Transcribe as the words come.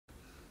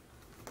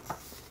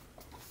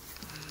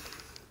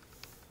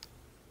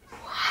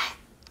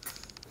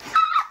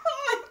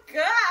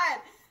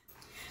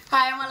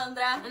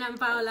Alondra. And I'm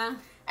Paola.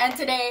 And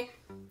today,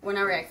 we're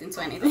not reacting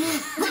to anything.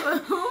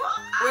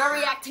 We're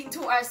reacting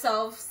to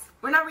ourselves.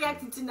 We're not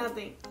reacting to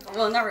nothing.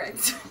 Well, not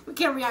reacting. We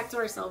can't react to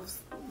ourselves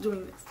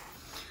doing this.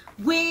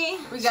 We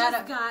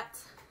got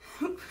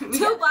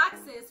two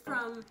boxes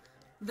from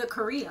the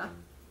Korea.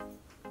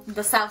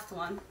 The South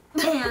one.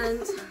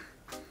 And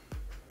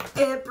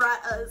it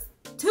brought us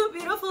two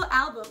beautiful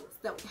albums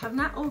that we have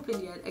not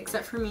opened yet,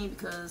 except for me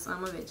because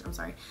I'm a bitch. I'm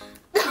sorry.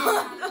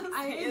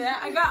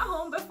 I got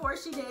home before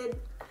she did,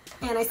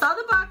 and I saw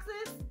the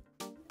boxes.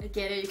 I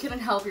get it. You couldn't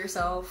help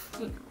yourself.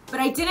 You know, but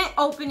I didn't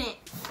open it.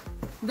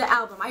 The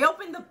album. I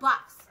opened the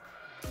box.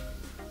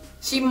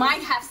 She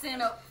might have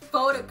sent a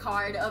photo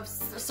card of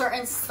a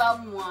certain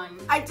someone.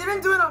 I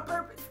didn't do it on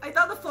purpose. I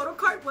thought the photo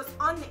card was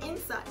on the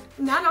inside,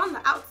 not on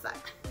the outside.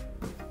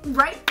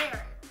 Right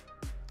there.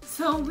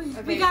 So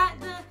we got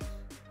the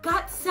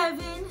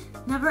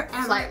Got7 Never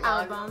Ever Flight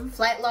album.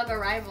 Flight Log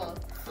Arrival.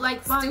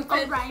 Like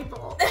Stupid.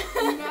 Arrival.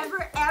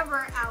 Never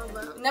Ever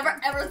album. Never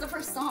Ever is the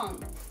first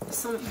song.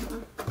 So,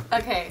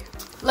 okay,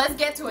 let's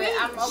get to it.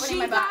 I'm opening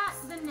my box.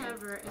 She got the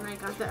Never and I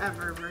got the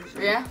Ever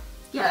version. Yeah?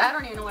 Yeah. I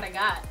don't even know what I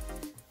got.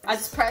 I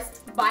just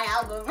pressed buy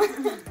album.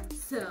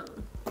 So,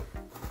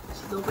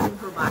 she's opening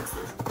her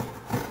boxes.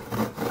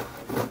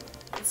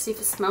 Let's see if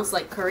it smells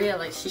like Korea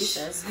like she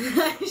says.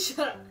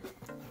 Shut up.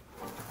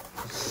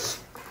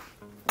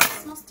 It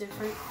smells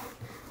different.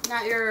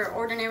 Not your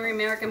ordinary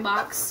American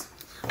box.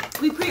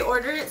 We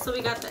pre-ordered it, so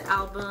we got the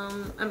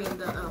album. I mean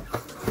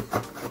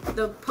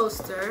the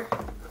poster.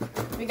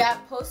 We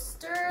got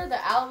poster,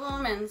 the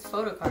album, and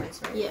photo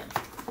cards, right? Yeah.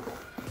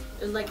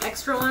 There's like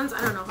extra ones. I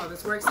don't know how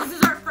this works. This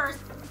is our first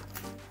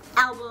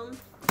album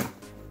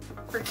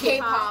for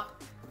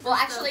K-pop. Well,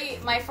 actually,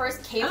 my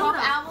first K-pop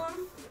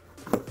album.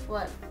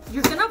 What?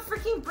 You're gonna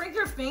freaking break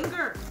your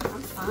finger.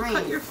 I'm fine.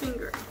 Cut your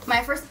finger.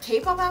 My first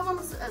K-pop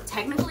album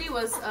technically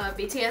was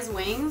BTS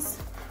Wings.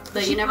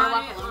 The You Never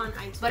Walk Alone.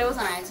 But it was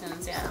on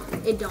iTunes, yeah.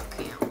 It don't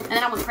count. And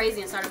then I went crazy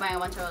and started buying a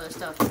bunch of other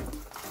stuff.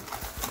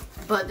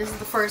 But this is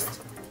the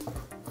first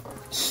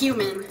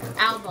human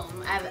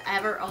album I've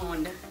ever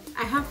owned.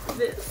 I have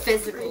this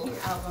physical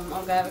right album.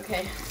 Oh god,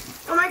 okay.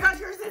 Oh my gosh,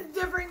 yours is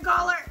different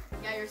color.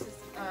 Yeah, yours is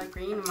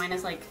green and mine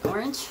is like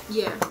orange.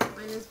 Yeah,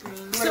 mine is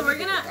green. So we're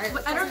gonna,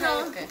 I don't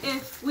know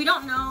if, we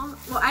don't know,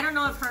 well I don't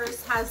know if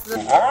hers has the...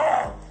 Look,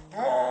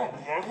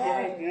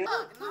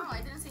 no,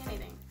 I didn't see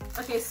anything.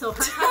 Okay, so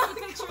hers has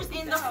the pictures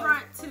in the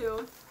front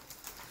too.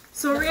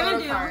 So we're gonna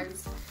do...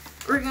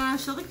 We're gonna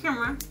show the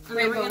camera, and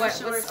then we're gonna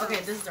show ourselves. Okay,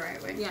 this is the right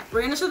way. Yeah,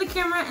 we're gonna show the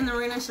camera, and then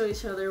we're gonna show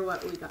each other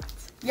what we got.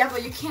 Yeah,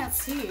 but you can't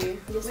see.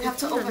 Yes, we have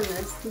to open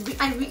this. We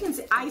can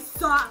see. I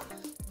saw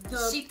the...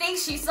 She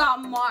thinks she saw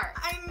Mark.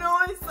 I know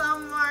I saw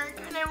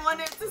Mark, and I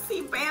wanted to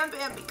see Bam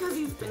Bam because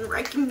he's been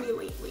wrecking me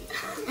lately,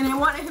 and I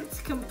wanted him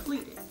to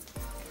complete it.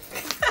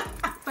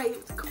 By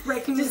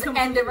wrecking me. Just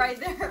end it right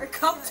there.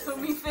 Come to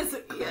me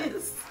physically.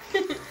 Yes.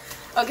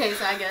 Okay,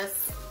 so I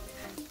guess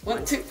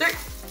 1, 2, 3.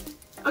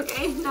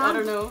 Okay, now I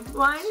don't know.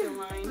 1. Show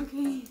mine.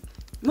 Okay.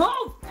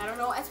 Whoa! I don't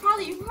know. It's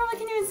probably you probably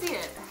can't even see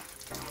it.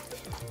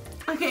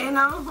 Okay,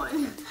 now 1. I don't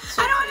want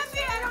to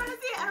see it. I don't want to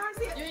see it. I don't want to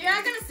see it. You're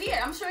not gonna see it.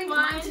 I'm showing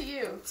mine to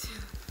you.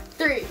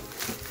 3.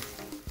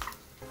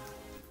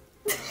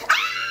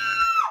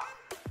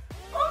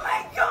 Oh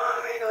my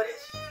god! What did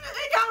you do?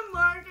 I got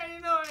Mark. I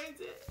know I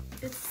did.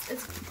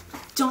 It's.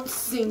 Don't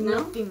sing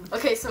nothing.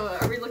 Okay, so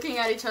are we looking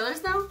at each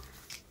other's now?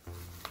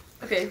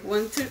 Okay,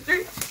 1, 2,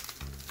 3.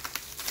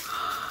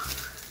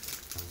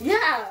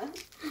 Yeah.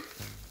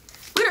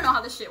 We don't know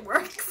how this shit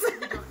works. We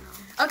don't know.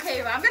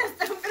 Okay, but I'm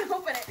gonna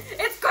open it.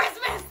 It's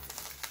Christmas.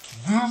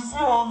 These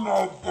are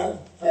not the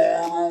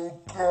photo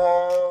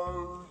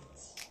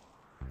cards.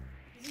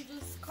 These are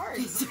just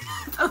cards.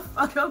 The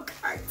photo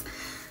cards.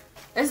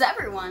 There's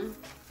everyone.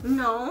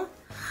 No.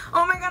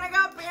 Oh my god, I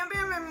got Bam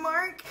Bam and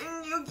Mark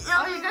and you.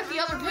 Oh, you got the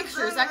other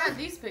pictures. I got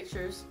these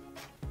pictures.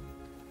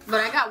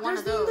 But I got one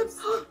of those.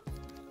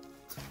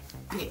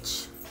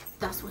 Bitch.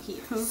 That's what he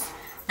is.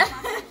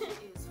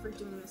 For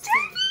doing this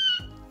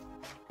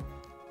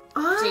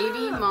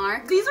JB,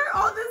 Mark. These are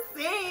all the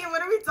same.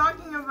 What are we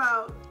talking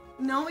about?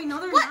 No, we know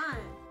they're not.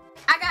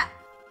 I got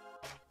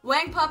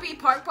Wang Puppy,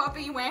 Park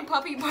Puppy, Wang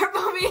Puppy, Park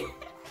Puppy.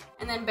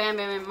 And then Bam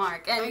Bam and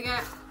Mark. And I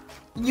got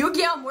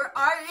Yu-Gi-Oh, where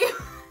are you?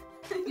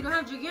 You don't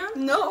have Yu-Gi-Oh?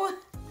 No.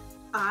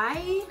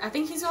 I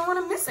think he's the one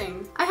I'm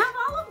missing. I have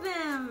all of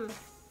them.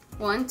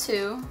 1,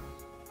 2,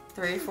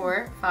 3,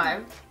 4,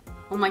 5.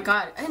 Oh my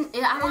god. And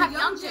I don't have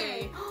Young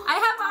J. I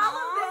have all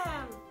of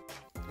them.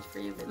 Just for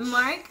you, bitch.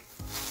 Mark.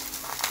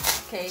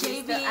 Okay,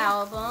 JB, the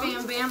album.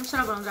 Bam Bam.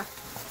 Shut up, Alondra.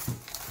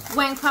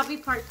 Wang Puppy,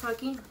 Park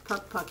Pucky.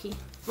 Puck Pucky.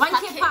 Wang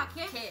Kid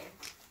Pocket.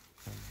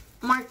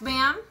 Mark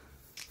Bam.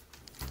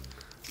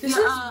 This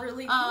is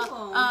really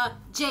cool.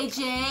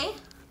 JJ.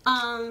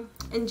 And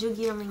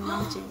Yu-Gi-Oh and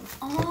Young J.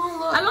 Oh,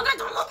 look. Alondra,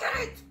 don't look at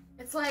it.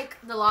 It's like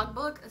the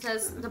logbook. It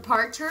says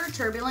departure,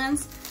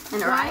 turbulence,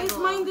 and arrival. Why is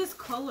mine this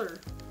color?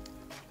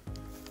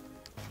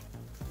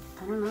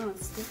 I don't know.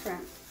 It's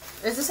different.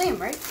 It's the same,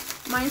 right?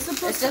 Mine's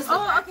supposed It's just to. the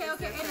Oh, back okay, is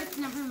okay. And different. it's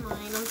never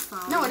mind. I'm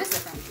sorry. No, it is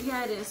different.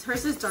 Yeah, it is.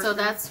 Hers is darker. So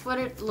that's what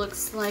it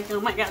looks like. Oh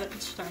my god,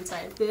 it's just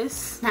inside.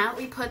 this. Now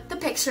we put the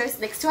pictures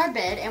next to our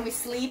bed and we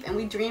sleep and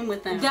we dream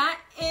with them. That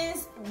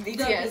is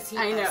BTS, the BTS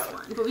I know.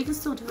 one. But we can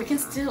still do it. We can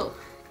now. still.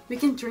 We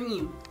can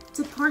dream.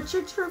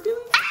 Departure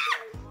turbulence.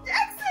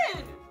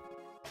 Jackson!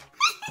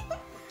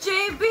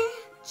 JB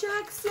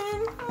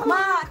Jackson.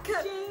 Mark.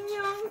 Jin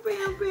Young,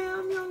 Bam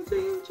Bam, Young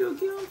Jin,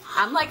 Jugyeon.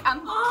 I'm Oh my I'm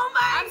sort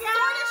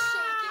of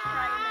shaking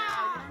right now.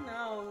 I don't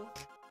know.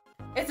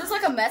 Is this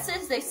like a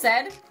message they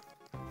said?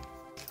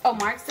 Oh,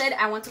 Mark said,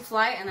 I want to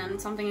fly, and then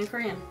something in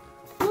Korean.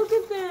 Look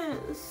at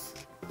this.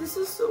 This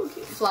is so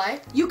cute.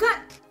 Fly? You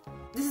got.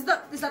 Is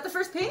that the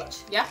first page?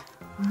 Yeah.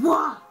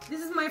 Wow.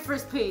 This is my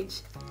first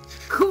page.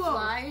 Cool.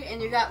 Fly,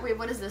 and you got, wait,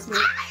 what is this?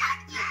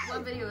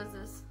 What video is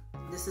this?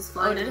 This is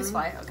fly. Oh, it is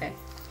fly, okay.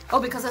 Oh,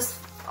 because it's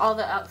all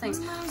the things.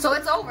 So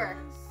it's over,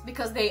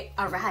 because they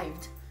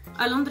arrived.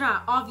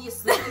 Alondra,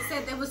 obviously. I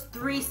said there was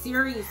 3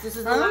 series. This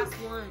is the last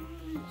one.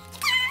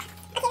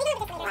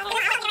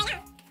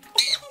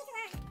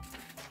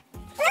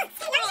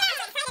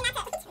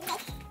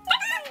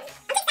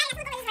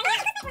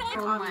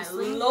 Oh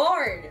Obviously. my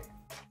lord!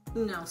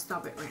 No,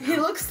 stop it right He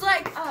now. looks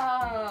like,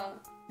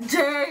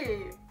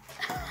 Jay.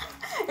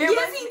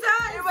 Yes, he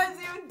does! It reminds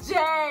you of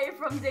Jay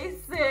from day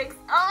 6.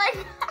 Oh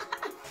my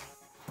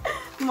god!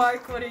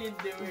 Mark, what are you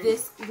doing?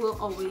 This will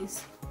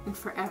always and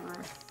forever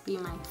be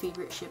my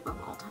favorite ship of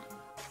all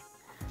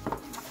time.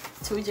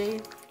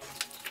 2J.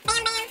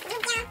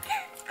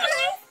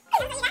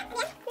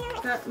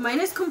 Mine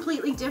is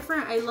completely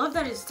different. I love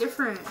that it's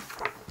different.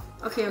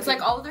 Okay, It's okay.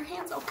 like all of their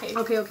hands? Okay.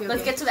 Okay.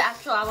 Let's get to the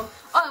actual album.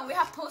 Oh, and we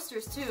have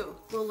posters too.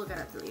 We'll look at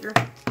it later.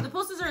 The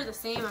posters are the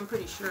same, I'm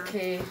pretty sure.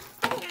 Okay.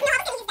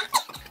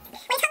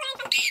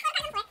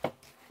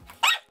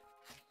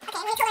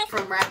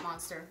 From Rat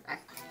Monster.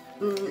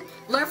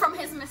 Learn from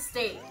his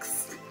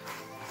mistakes.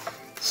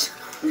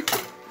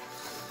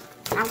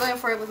 I'm going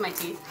for it with my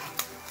teeth.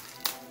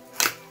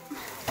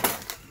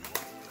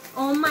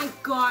 Oh my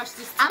gosh,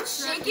 this I'm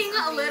t-shirt shaking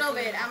is a little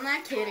amazing. bit. I'm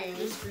not kidding.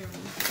 It's dreamy.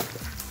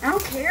 I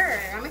don't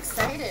care. I'm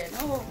excited.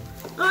 Oh,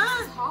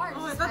 Ah! hard.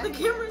 Oh, I This is thought the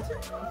heavy. camera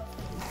turned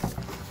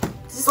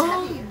off. this is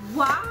Oh, heavy.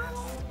 wow.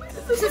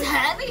 This is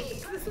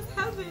heavy. This is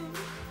heaven.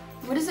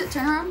 What is it?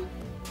 Turn around.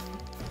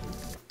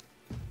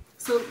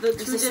 So the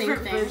It's two the same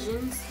different thing.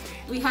 versions.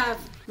 We have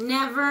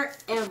Never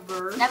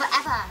Ever. Never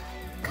ever.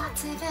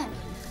 Got7.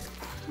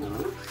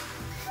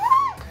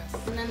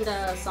 And then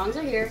the songs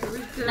are here.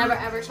 go. Never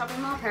ever, Shopping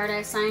Mall,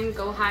 Paradise Sign,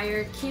 Go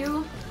Higher,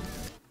 Q,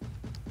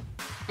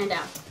 and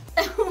Out.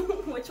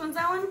 Which one's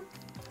that one?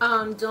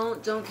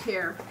 Don't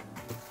care.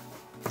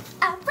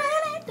 I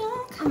really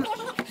don't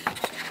care.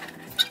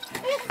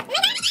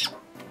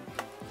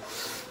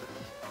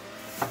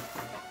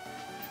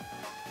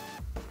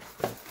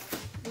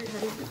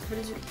 How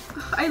did you?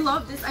 I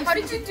love this. How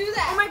did you do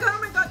that? Oh my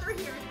god, they're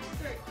here.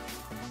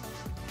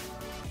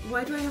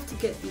 Why do I have to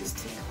get these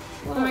two?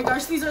 Whoa. Oh my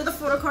gosh, these are the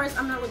photo cards.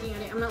 I'm not looking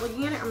at it. I'm not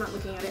looking at it. I'm not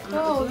looking at it. I'm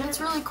not Oh, looking at that's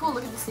it. really cool.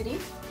 Look at the CD.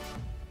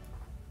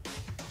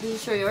 Did you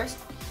show yours?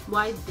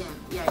 Why them?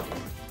 Yeah, I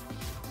did.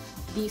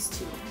 These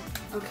two.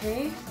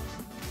 Okay.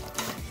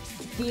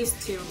 These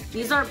two.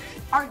 These are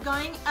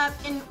going up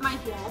in my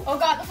wall. Oh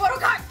god, the photo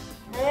card!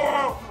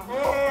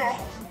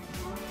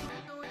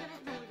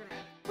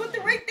 Put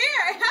it right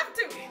there. I have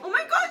to. Oh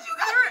my gosh, you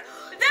got it.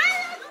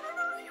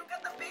 No, you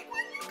got the big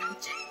one. You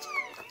got JJ.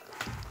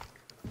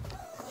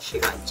 She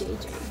got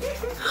JJ.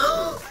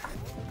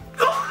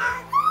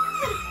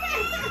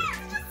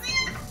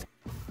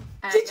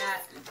 I Did you-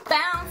 got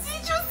bounce.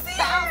 Did you see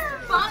Bounce. her?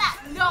 Paola.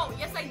 No,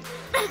 yes I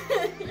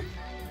did.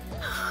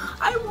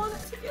 I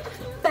wanted to get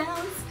it.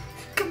 Bounce.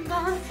 Come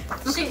on.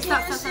 Okay, Shake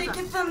stop, it, stop, shake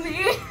stop. it for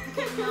me.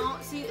 No,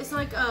 see, it's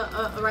like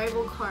a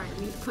rival card.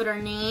 We put our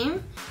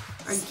name,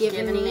 our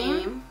given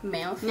name,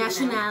 male, female.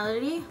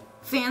 nationality,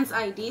 fans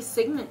ID,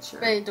 signature.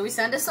 Wait, do we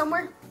send it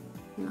somewhere?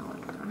 No,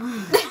 I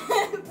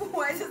don't.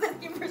 Why is it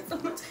asking for so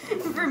much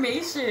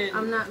information?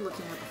 I'm not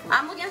looking at the photo.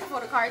 I'm looking at the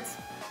photo cards.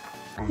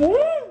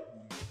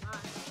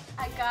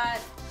 I got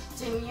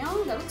Jin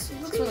Young. That looks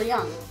really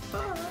young.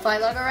 Fly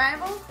log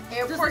arrival.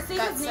 Airport Does it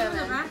say his name in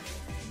the Got7. back?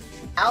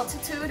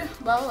 Altitude.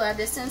 Blah blah.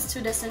 Distance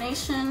to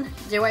destination.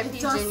 JYP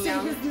Just Jin say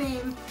Young. his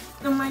name.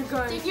 Oh my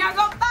god. Jin Young.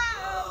 Oh,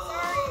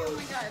 sorry. Oh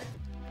my god.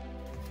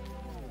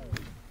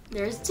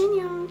 There's Jin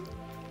Young.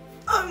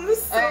 I'm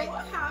so Alright.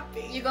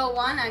 happy. You go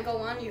one. I go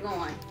one. You go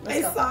one.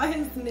 Let's go. saw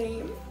his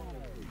name.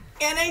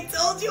 And I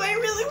told you I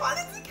really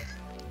wanted to get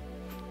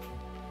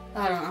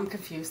I don't know. I'm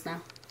confused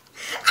now.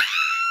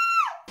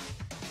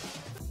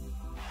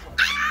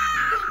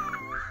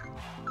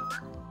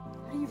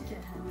 How do you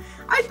get him?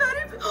 I thought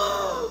it.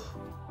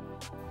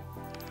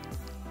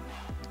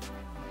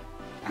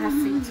 I have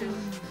feet too.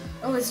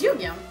 Oh, it's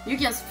Yu-Gi-Oh!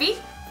 Yu-Gi-Oh's feet?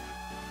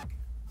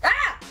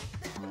 Ah!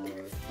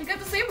 You got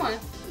the same one.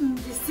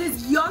 This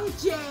is Young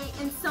Jay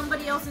and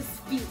somebody else's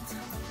feet.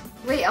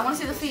 Wait, I want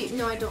to see the feet.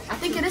 No, I don't. I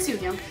think it is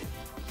Yu-Gi-Oh!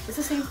 It's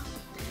the same.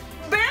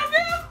 Bam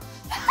Bam!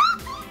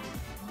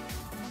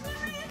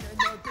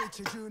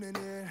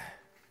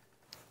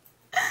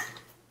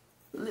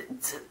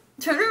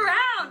 Turn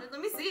around. Let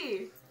me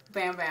see.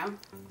 Bam Bam.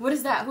 What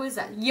is that? Who is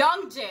that?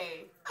 Young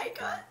J. I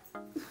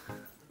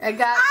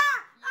got.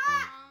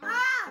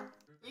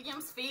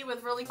 Yugim's feet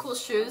with really cool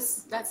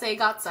shoes that say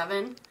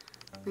Got7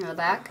 in the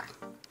back.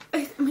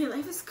 My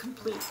life is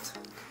complete.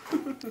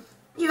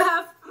 You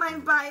have my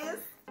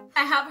bias.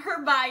 I have her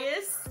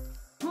bias.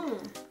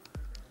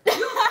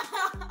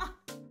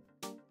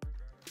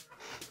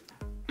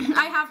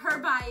 I have her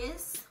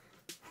bias.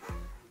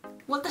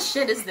 What the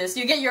shit is this?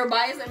 You get your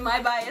bias and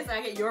my bias, and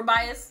I get your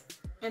bias?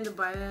 And the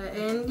bias.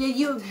 And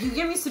you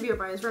give me severe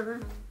bias,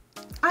 River.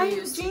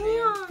 Jane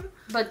Young.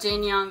 But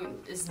Jane Young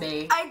is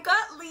bae. I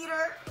got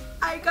leader.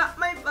 I got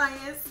my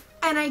bias.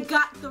 And I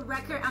got the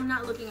record. I'm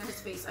not looking at his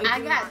face. I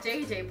got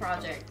JJ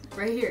Project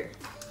right here.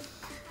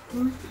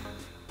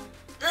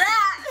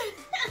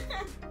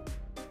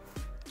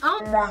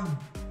 Oh my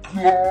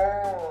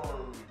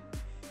god.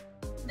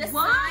 The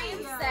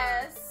sign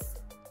says.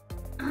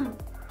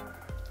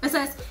 It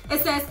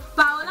says,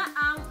 Paola,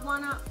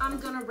 I'm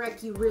gonna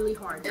wreck you really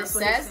hard. That's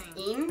what says it's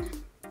saying.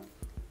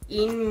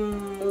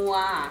 in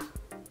moi.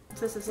 What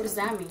does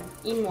that mean?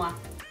 In moi.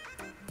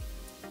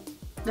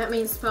 That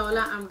means,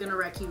 Paola, I'm gonna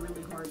wreck you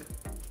really hard.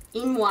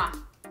 In moi.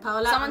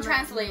 Paola, someone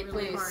translate,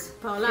 really please.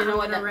 Hard. Paola, I'm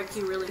gonna wreck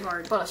you really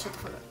hard. Paola, shut the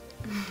fuck up.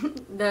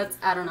 That's,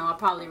 I don't know, I'm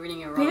probably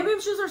reading it wrong. Bam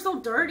Bam shoes are so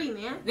dirty,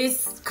 man.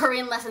 These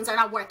Korean lessons are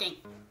not working.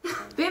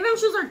 Bam Bam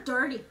shoes are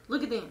dirty.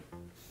 Look at them.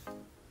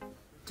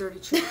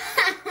 Dirty shoes.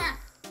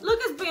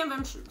 Look at Bam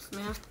Bam shoes,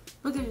 man.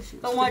 Look at his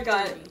shoes. Oh my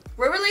god.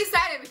 We're really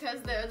excited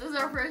because this is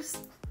our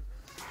first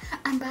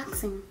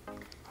unboxing.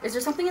 Is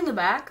there something in the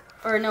back?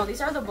 Or no,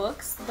 these are the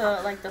books, with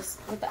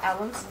the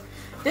albums.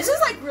 This is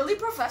like really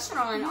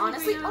professional and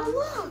honestly,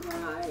 oh look.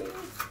 Why?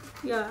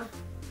 Yeah.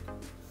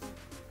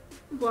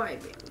 Why,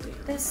 Bam Bam?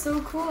 That's so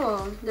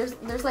cool.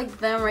 There's like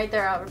them right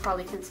there. I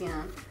probably can see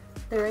them.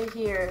 They're right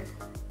here.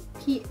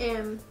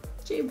 PM.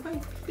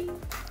 JYP.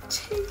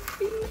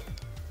 JB.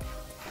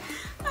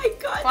 I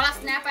got. Well,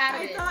 snap out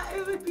of it. I thought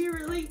it would be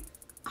really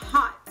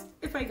hot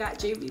if I got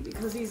JB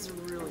because he's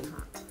really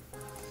hot.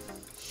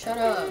 Shut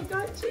up. I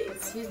got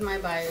JB. He's my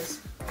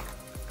bias.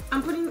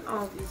 I'm putting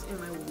all these in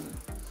my womb.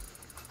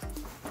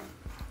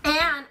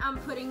 And I'm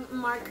putting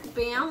Mark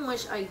Bam,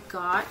 which I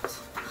got.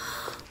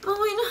 But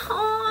wait,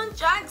 on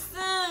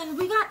Jackson.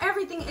 We got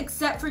everything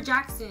except for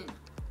Jackson.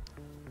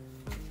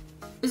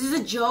 Is this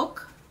a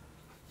joke?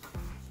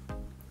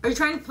 Are you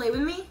trying to play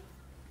with me?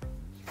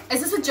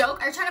 Is this a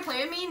joke? Are you trying to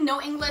play with me? No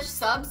English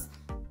subs?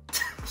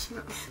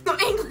 No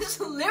English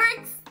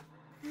lyrics?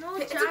 No,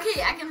 it's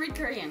okay, I can read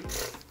Korean.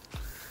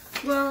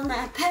 Well,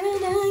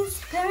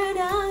 paradise,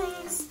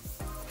 paradise.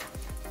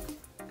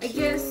 I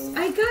guess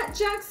I got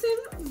Jackson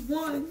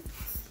 1.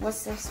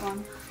 What's this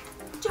one?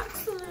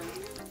 Jackson.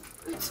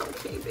 It's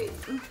okay, baby.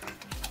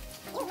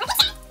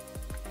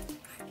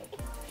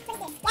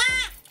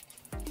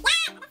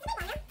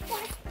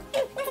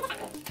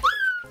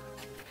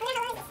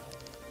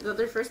 Is that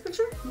their first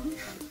picture?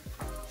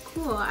 Mm-hmm.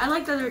 Cool. I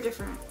like that they're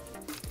different.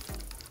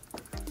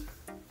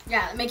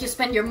 Yeah, make you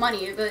spend your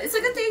money, but it's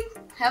a good thing.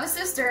 Have a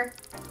sister.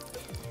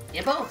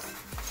 Yeah, both.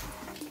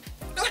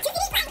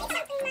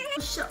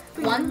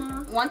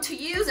 One to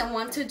use and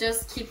one to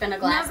just keep in a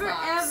glass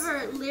box. Never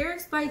ever.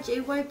 Lyrics by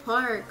J.Y.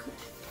 Park.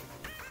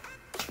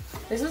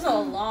 This is a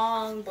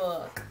long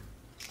book.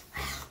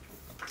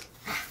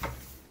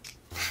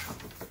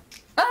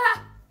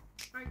 Ah!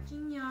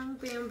 Jin Young,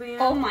 Bam Bam.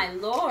 Oh my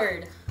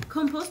lord.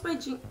 Composed by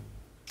Jin.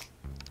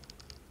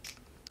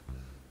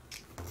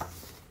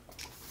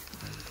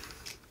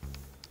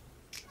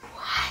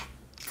 What?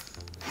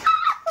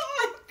 Oh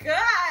my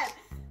god.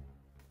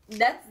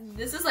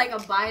 This is like a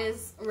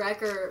bias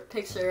wrecker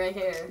picture right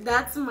here.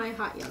 That's my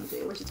hot young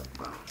day. What you talking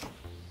about?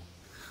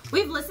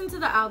 We've listened to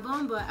the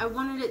album, but I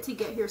wanted it to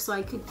get here so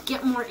I could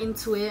get more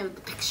into it with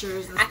the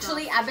pictures and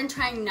Actually, stuff. I've been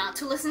trying not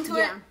to listen to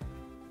it.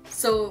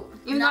 So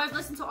even though I've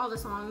listened to all the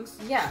songs.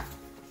 Yeah.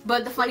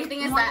 But the funny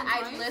thing is that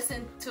I twice?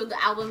 listened to the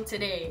album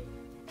today.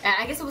 And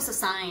I guess it was a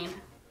sign.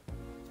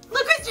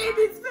 Look at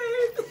JB's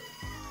face!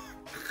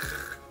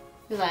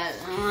 He's like,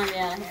 oh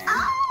yeah, here.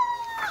 Ah!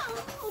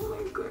 Oh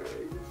my god.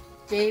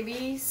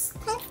 JB's.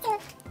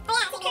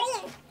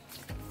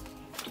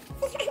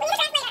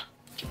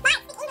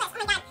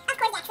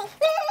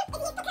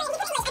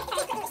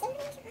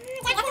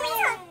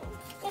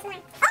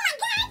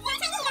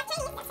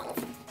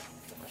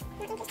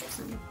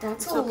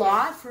 That's a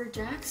lot for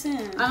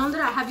Jackson.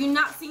 Alondra, have you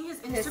not seen his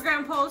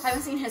Instagram post? I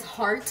haven't seen his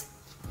heart.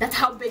 That's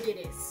how big it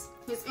is.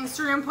 His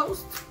Instagram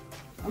post?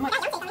 Oh my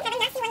god.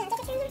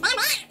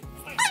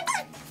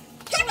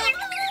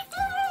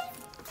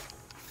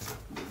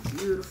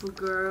 Beautiful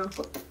girl.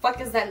 What the fuck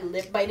is that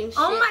lip biting shit?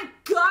 Oh my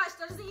gosh,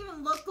 that doesn't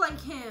even look like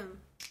him.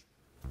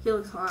 He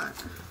looks hot.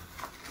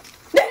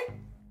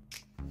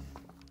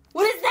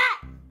 What is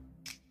that?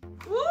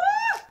 Woo!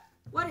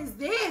 What is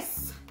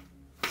this?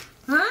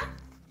 Huh?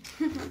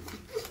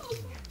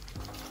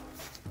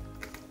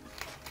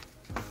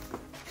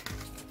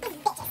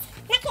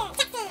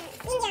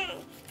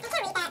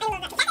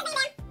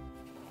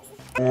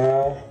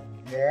 Oh,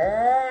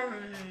 Mario.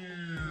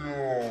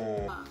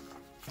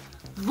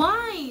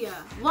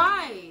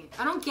 Why?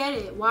 I don't get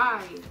it.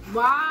 Why?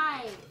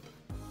 Why?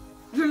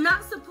 You're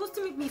not supposed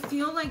to make me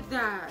feel like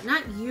that.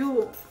 Not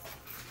you.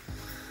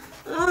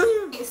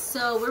 Okay,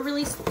 so we're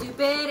really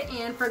stupid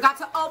and forgot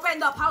to open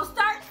the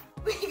poster.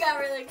 We got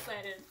really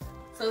excited.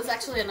 So it's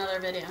actually another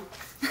video.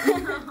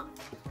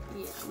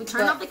 Yeah, we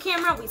turned off the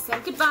camera, we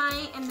said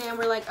goodbye, and then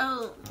we're like,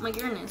 oh my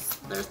goodness,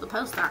 there's the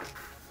poster.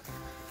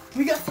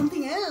 We got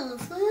something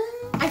else.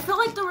 I felt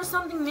like there was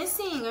something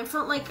missing. I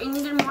felt like I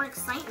needed more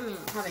excitement.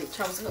 Having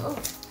trouble. Oh,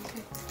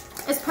 okay.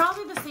 It's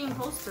probably the same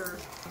poster.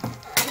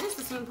 It is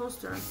the same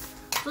poster.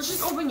 Let's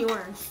just open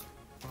yours.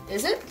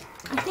 Is it?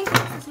 I think it's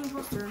the same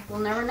poster. We'll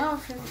never know.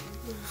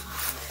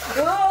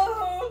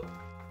 Oh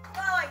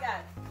my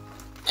god.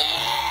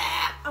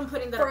 I'm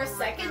putting that For a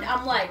second,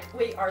 I'm like,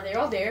 wait, are they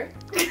all there?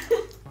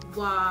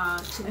 Wow,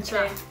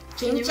 chincha. Okay.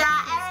 Can you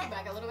Chincha.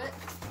 back a little bit?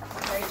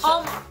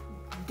 Oh,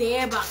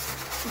 deba.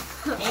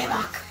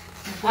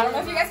 I don't know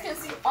if you guys can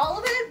see all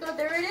of it, but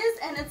there it is,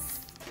 and it's,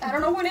 I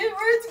don't know where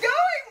it's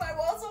going. My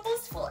wall's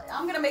almost full.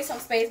 I'm gonna make some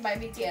space by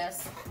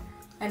BTS.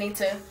 I need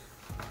to.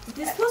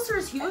 This poster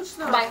is huge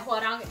though. By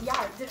Hwarang.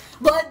 Yeah,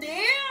 but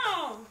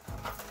damn!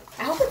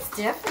 I hope it's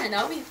different.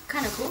 That'll be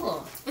kind of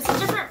cool. It's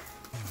different.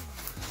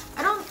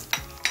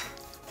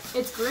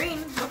 It's green.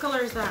 What color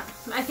is that?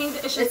 I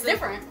think it's just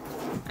different.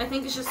 I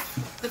think it's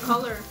just the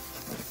color.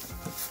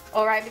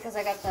 Alright, because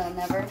I got the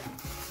never.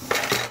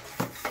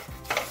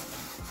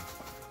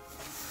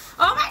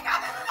 Oh my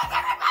god, this is a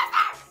different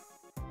poster!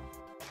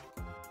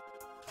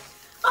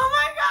 Oh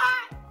my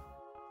god!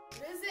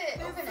 What is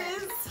it? Open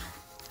it.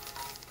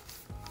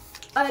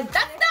 That's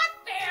not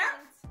fair!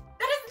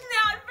 That is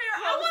not fair!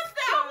 I want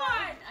that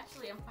one!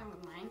 Actually, I'm fine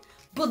with mine.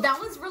 But that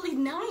one's really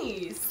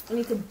nice. I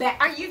need to bet.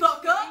 Are you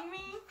kidding me?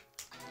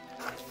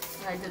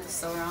 I did this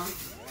so wrong.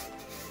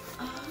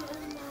 Oh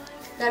my.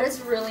 That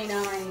is really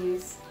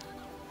nice.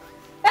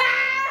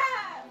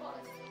 Ah!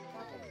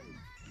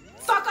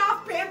 Fuck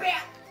off, Bam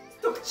Bam!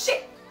 Stupid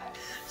shit!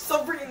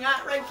 So freaking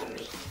not ranking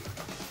me.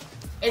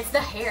 It's the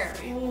hair.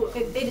 Ooh,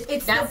 it's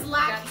the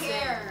black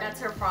hair. That's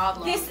her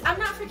problem. I'm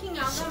not freaking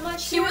out that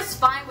much. She was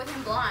fine with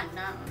him blonde.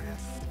 No.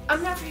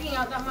 I'm not freaking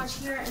out that much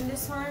here in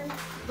this one,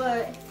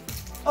 but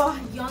oh,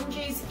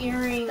 Yeonjae's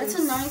earrings. That's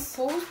a nice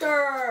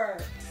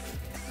poster.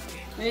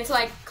 We need to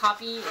like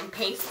copy and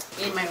paste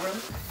in my room.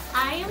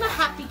 I am a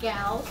happy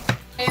gal.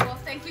 Hey, well,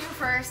 thank you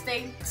for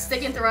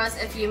sticking through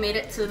us. If you made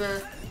it to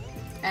the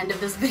end of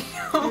this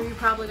video, You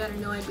probably got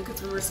annoyed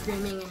because we were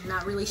screaming and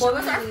not really showing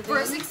what was our anything.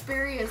 first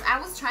experience? I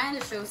was trying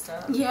to show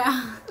stuff.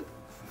 Yeah.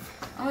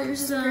 Oh, you're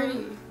so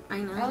pretty. I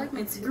know. I like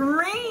it's it.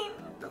 green.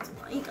 That's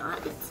why I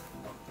got it.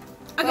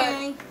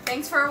 Okay. But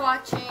thanks for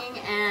watching,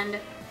 and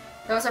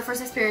that was our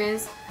first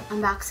experience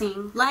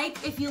unboxing.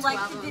 Like if you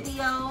liked the albums.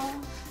 video.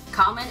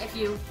 Comment if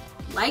you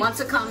want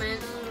to comment.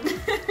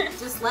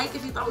 Just like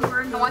if you thought we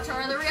were annoying. And watch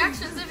our other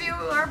reactions if you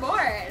are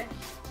bored.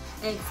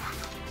 Exactly.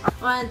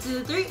 1,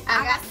 2, 3.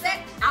 I got sick.